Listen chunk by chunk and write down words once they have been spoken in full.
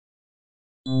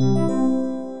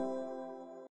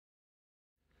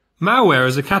Malware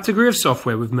is a category of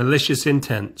software with malicious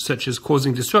intent, such as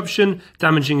causing disruption,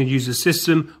 damaging a user's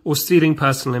system, or stealing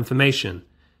personal information.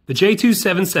 The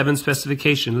J277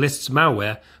 specification lists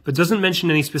malware, but doesn't mention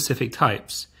any specific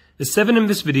types. The 7 in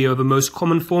this video are the most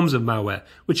common forms of malware,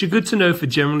 which are good to know for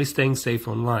generally staying safe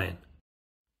online.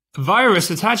 A virus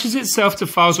attaches itself to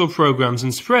files or programs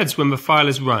and spreads when the file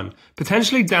is run,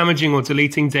 potentially damaging or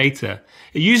deleting data.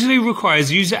 It usually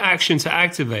requires user action to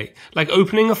activate, like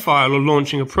opening a file or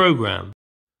launching a program.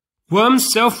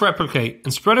 Worms self-replicate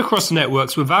and spread across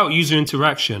networks without user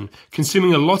interaction,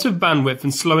 consuming a lot of bandwidth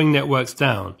and slowing networks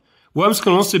down. Worms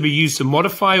can also be used to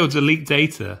modify or delete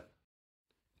data.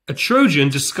 A Trojan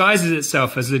disguises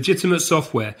itself as legitimate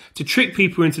software to trick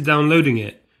people into downloading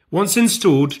it. Once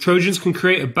installed, Trojans can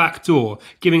create a backdoor,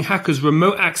 giving hackers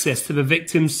remote access to the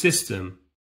victim's system.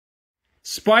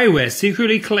 Spyware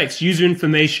secretly collects user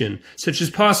information, such as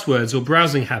passwords or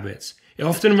browsing habits. It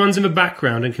often runs in the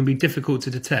background and can be difficult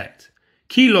to detect.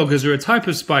 Keyloggers are a type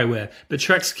of spyware that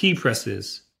tracks key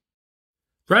presses.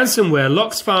 Ransomware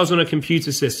locks files on a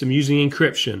computer system using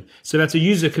encryption so that a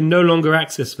user can no longer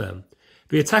access them.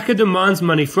 The attacker demands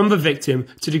money from the victim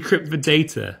to decrypt the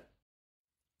data.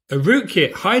 A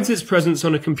rootkit hides its presence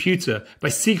on a computer by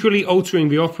secretly altering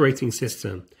the operating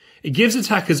system. It gives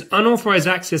attackers unauthorized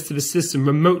access to the system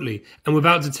remotely and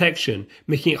without detection,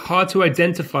 making it hard to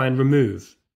identify and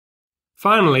remove.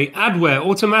 Finally, adware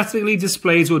automatically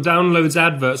displays or downloads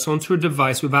adverts onto a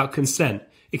device without consent.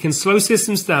 It can slow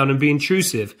systems down and be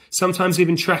intrusive, sometimes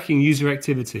even tracking user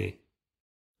activity.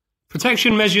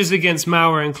 Protection measures against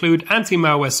malware include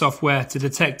anti-malware software to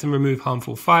detect and remove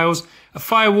harmful files, a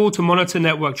firewall to monitor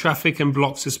network traffic and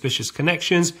block suspicious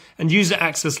connections, and user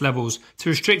access levels to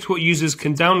restrict what users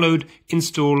can download,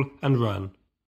 install, and run.